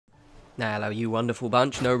Hello, you wonderful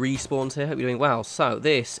bunch. No respawns here. Hope you're doing well. So,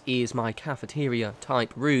 this is my cafeteria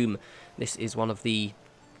type room. This is one of the,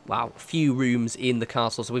 well, few rooms in the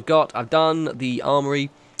castle. So I've done the armory.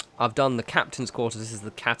 I've done the captain's quarters. This is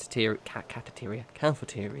the cafeteria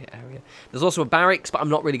area. There's also a barracks, but I'm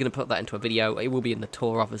not really going to put that into a video. It will be in the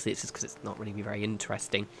tour, obviously. It's just because it's not really very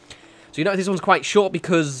interesting. So you notice this one's quite short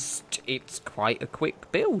because it's quite a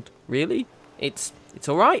quick build, really. It's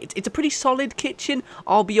alright. It's a pretty solid kitchen.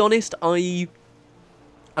 I'll be honest, and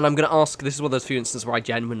I'm going to ask, this is one of those few instances where I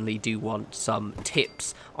genuinely do want some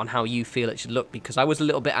tips on how you feel it should look, because I was a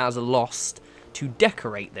little bit at a loss to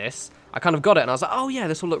decorate this. I kind of got it and I was like, oh yeah,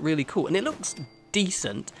 this will look really cool. And it looks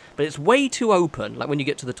decent, but it's way too open. Like when you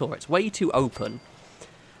get to the tour, it's way too open.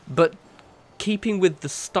 But keeping with the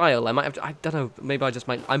style, I might have to, I don't know, maybe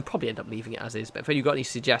I'm probably end up leaving it as is. But if you've got any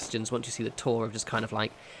suggestions once you see the tour of just kind of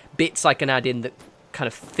like bits I can add in that kind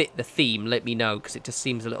of fit the theme, let me know, because it just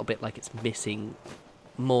seems a little bit like it's missing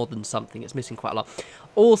more than something. It's missing quite a lot.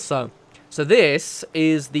 Also, so this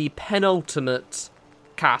is the penultimate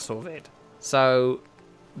castle vid. So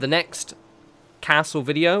the next castle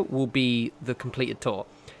video will be the completed tour,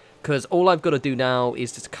 because all I've got to do now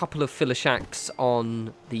is just a couple of filler shacks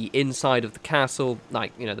on the inside of the castle,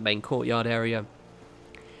 like, you know, the main courtyard area,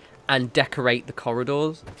 and decorate the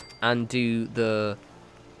corridors and do the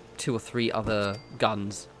 2 or 3 other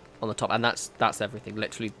guns on the top, and that's everything.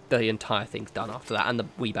 Literally the entire thing's done after that, and the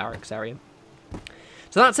wee barracks area.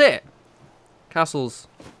 So that's it. Castle's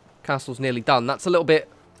nearly done. That's a little bit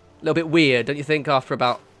weird, don't you think, after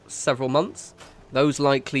about several months? Those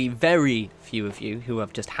likely very few of you who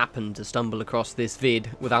have just happened to stumble across this vid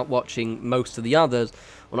without watching most of the others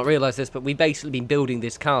will not realise this, but we've basically been building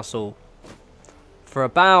this castle for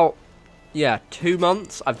about, yeah, 2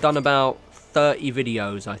 months. I've done about 30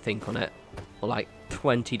 videos, I think, on it, or like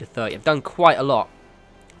 20 to 30. I've done quite a lot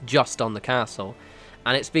just on the castle,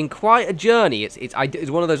 and it's been quite a journey. It's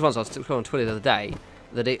one of those ones I was talking on Twitter the other day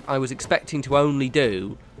that I was expecting to only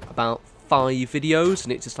do about 5 videos,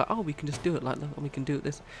 and it's just like, oh, we can just do it like that, and we can do it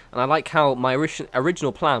this. And I like how my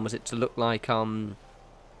original plan was it to look like,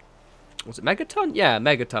 was it Megaton? Yeah,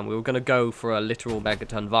 Megaton. We were going to go for a literal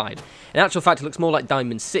Megaton vibe. In actual fact, it looks more like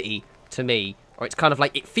Diamond City to me, or it's kind of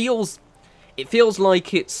like, it feels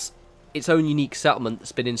like it's its own unique settlement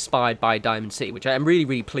that's been inspired by Diamond City, which I am really,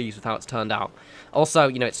 really pleased with how it's turned out. Also,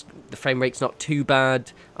 you know, the frame rate's not too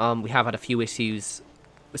bad. We have had a few issues,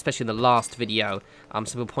 especially in the last video. Some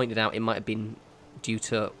people pointed out it might have been due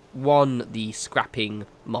to, one, the scrapping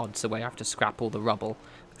mod, so where you have to scrap all the rubble,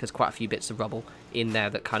 because quite a few bits of rubble in there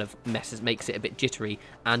that kind of makes it a bit jittery,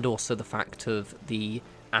 and also the fact of the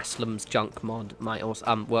Aslam's junk mod might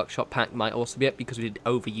also, workshop pack might also be it, because we did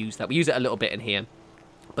overuse that. We use it a little bit in here,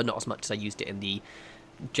 but not as much as I used it in the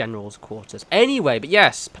general's quarters. Anyway, but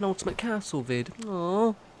yes, penultimate castle vid.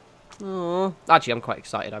 Aww. Oh, actually, I'm quite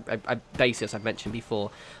excited. I basically, as I've mentioned before,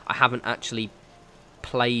 I haven't actually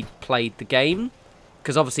played the game,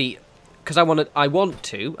 because obviously, because I want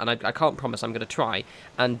to, and I can't promise I'm going to try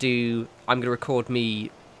and do. I'm going to record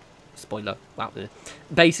me. Spoiler. Wow.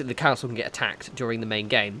 Basically, the castle can get attacked during the main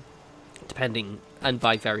game, depending, and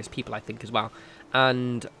by various people, I think, as well.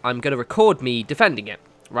 And I'm going to record me defending it,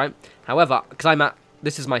 right? However, because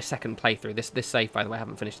this is my second playthrough. This save, by the way, I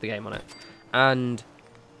haven't finished the game on it, and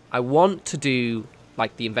I want to do,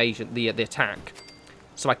 like, the invasion, the attack.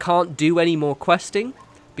 So I can't do any more questing,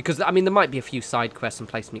 because, I mean, there might be a few side quests and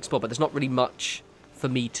places to explore, but there's not really much for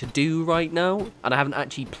me to do right now, and I haven't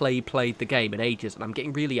actually played the game in ages, and I'm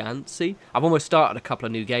getting really antsy. I've almost started a couple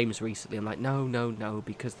of new games recently. I'm like, no,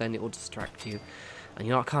 because then it will distract you, and,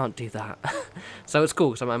 you know, I can't do that. So it's cool,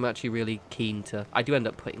 because I'm actually really keen to. I do end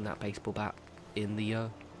up putting that baseball bat in the,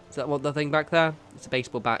 is that what the thing back there? It's a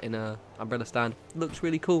baseball bat in a umbrella stand. It looks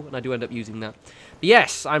really cool, and I do end up using that. But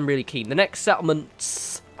yes, I'm really keen. The next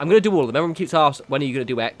settlements, I'm going to do all of them. Everyone keeps asking, when are you going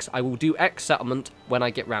to do X? I will do X settlement when I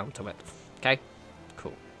get round to it. Okay?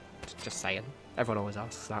 Cool. Just saying. Everyone always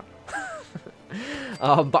asks that.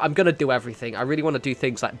 But I'm going to do everything. I really want to do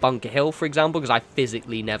things like Bunker Hill, for example, because I've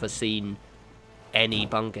physically never seen any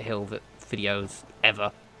Bunker Hill videos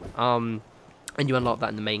ever. And you unlock that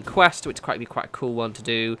in the main quest, which would be quite a cool one to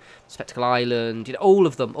do. Spectacle Island, you know, all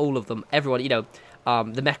of them. Everyone, you know,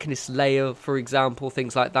 the Mechanist Layer, for example,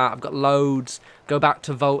 things like that. I've got loads. Go back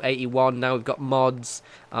to Vault 81. Now we've got mods.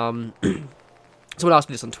 Someone asked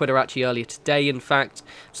me this on Twitter actually earlier today, in fact.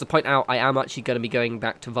 So to point out, I am actually going to be going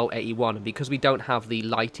back to Vault 81, and because we don't have the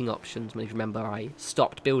lighting options, maybe remember I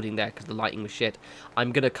stopped building there because the lighting was shit,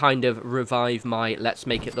 I'm going to kind of revive my let's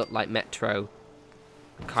make it look like Metro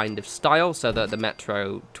kind of style. So the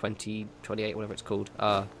Metro 2028, whatever it's called,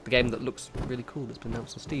 the game that looks really cool, that's been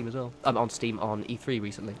announced on Steam as well. On Steam on E3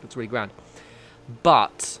 recently. Looks really grand.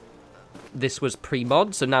 But this was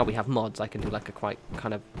pre-mod, so now we have mods. I can do like a quite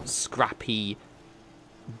kind of scrappy,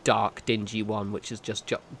 dark, dingy one, which is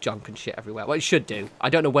just junk and shit everywhere. Well, it should do. I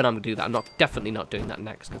don't know when I'm going to do that. I'm definitely not doing that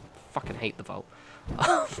next, because I fucking hate the vault.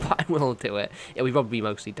 But I will do it. It will probably be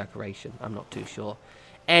mostly decoration. I'm not too sure.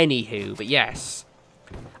 Anywho, but yes.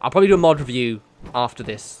 I'll probably do a mod review after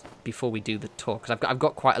this, before we do the tour, because I've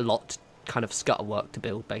got quite a lot kind of scutter work to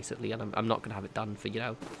build, basically, and I'm not going to have it done for, you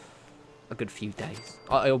know, a good few days.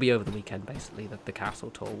 It'll be over the weekend, basically. The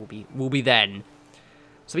castle tour will be then.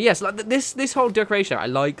 So yes, like this whole decoration, I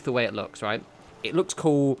like the way it looks, right? It looks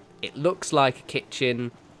cool. It looks like a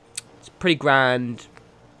kitchen. It's pretty grand,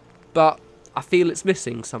 but I feel it's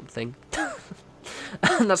missing something.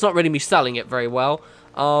 And that's not really me selling it very well.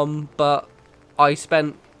 But I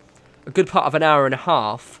spent a good part of an hour and a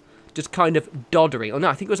half just kind of doddering. Oh no,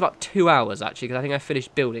 I think it was about 2 hours actually, because I think I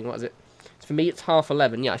finished building. What was it? For me, it's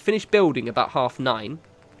 11:30. Yeah, I finished building about 9:30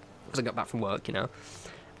 because I got back from work, you know.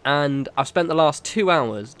 And I've spent the last 2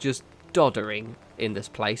 hours just doddering in this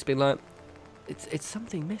place, being like, it's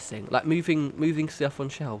something missing. Like moving stuff on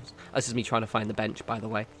shelves. This is me trying to find the bench, by the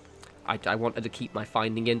way. I wanted to keep my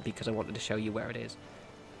finding in because I wanted to show you where it is.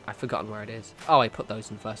 I've forgotten where it is. Oh, I put those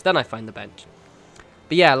in first. Then I find the bench.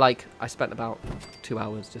 But yeah, like, I spent about 2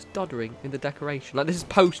 hours just doddering in the decoration. Like, this is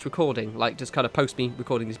post-recording. Like, just kind of post me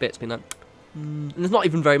recording these bits, being like... And there's not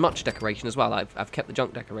even very much decoration as well. I've kept the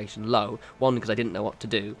junk decoration low. One, because I didn't know what to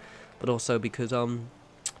do. But also because, I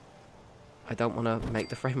don't want to make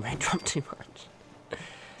the frame rate drop too much.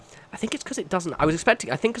 I think it's because it doesn't... I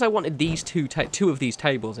think because I wanted these two of these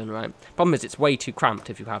tables in, right? Problem is, it's way too cramped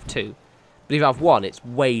if you have two. But if you have one, it's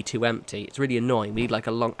way too empty. It's really annoying. We need, like,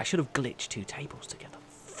 a long... I should have glitched 2 tables together.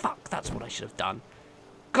 Fuck, that's what I should have done.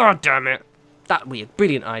 God damn it. That would be a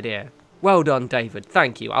brilliant idea. Well done, David.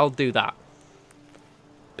 Thank you. I'll do that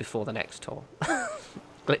before the next tour.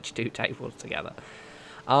 Glitch 2 tables together.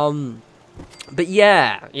 But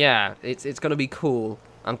yeah, it's gonna be cool.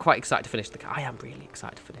 I'm quite excited to finish I am really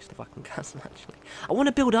excited to finish the fucking castle, actually. I want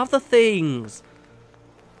to build other things.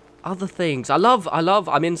 I'm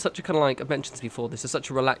in such a kind of, like, I've mentioned this before, this is such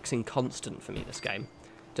a relaxing constant for me, this game.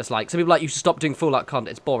 Just like, some people are like, you should stop doing Fallout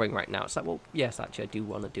content, it's boring right now. It's like, well, yes, actually, I do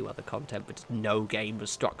want to do other content, but just no game has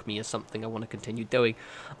struck me as something I want to continue doing.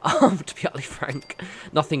 To be utterly frank,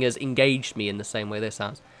 nothing has engaged me in the same way this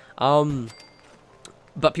has.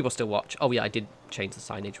 But people still watch. Oh yeah, I did change the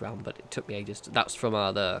signage around, but it took me ages. That's from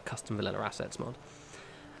the custom vanilla assets mod.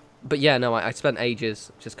 But yeah, no, I spent ages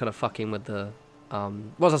just kind of fucking with the...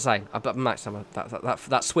 what was I saying? Max,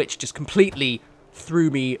 that switch just completely threw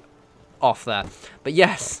me off there. But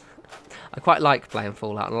yes, I quite like playing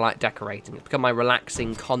Fallout and I like decorating. It's become my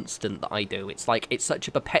relaxing constant that I do. It's like, it's such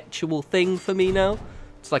a perpetual thing for me now.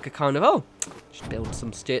 It's like a kind of, oh, just build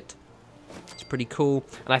some shit. It's pretty cool.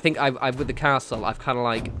 And I think I've with the castle, I've kind of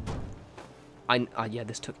like, yeah,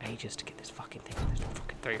 this took ages to get this fucking thing. This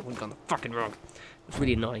fucking thing wouldn't gone the fucking wrong. It's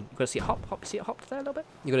really annoying. You gotta see it hop, see it hop there a little bit?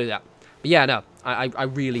 You gotta do that. But yeah, no, I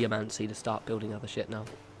really am antsy to start building other shit now.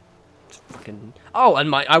 It's fucking... Oh,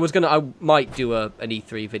 and I might do an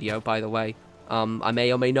E3 video, by the way. I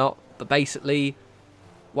may or may not. But basically,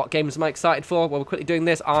 what games am I excited for? Well, we're quickly doing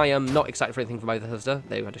this. I am not excited for anything from Bethesda.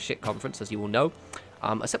 They had a shit conference, as you all know.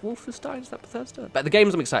 Except Wolfenstein, is that Bethesda? But the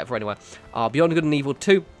games I'm excited for anyway are Beyond Good and Evil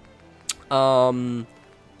 2.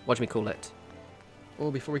 What do we call it?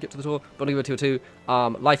 Oh, before we get to the tour, Beyond Good and Evil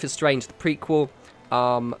 2. Life is Strange, the prequel.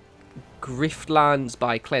 Griftlands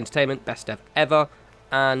by Clay Entertainment, best dev ever.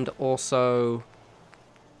 And also...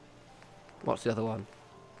 What's the other one?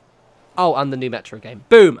 Oh, and the new Metro game.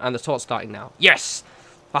 Boom! And the tour's starting now. Yes!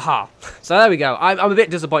 Haha. So there we go. I'm a bit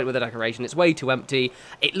disappointed with the decoration. It's way too empty.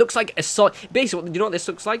 It looks like a solid... Basically, you know what this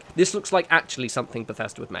looks like? This looks like actually something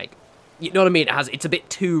Bethesda would make. You know what I mean? It's a bit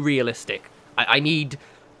too realistic. I need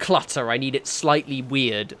clutter. I need it slightly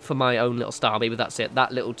weird for my own little style. Maybe that's it.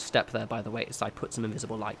 That little step there, by the way, is I put some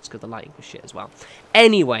invisible lights because the lighting was shit as well.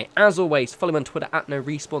 Anyway, as always, follow me on Twitter at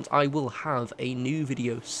norespawns. I will have a new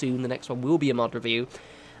video soon. The next one will be a mod review.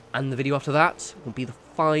 And the video after that will be the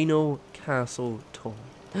final castle tour.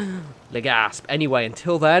 Le gasp. Anyway,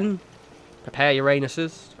 until then, prepare your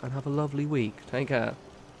anuses and have a lovely week. Take care.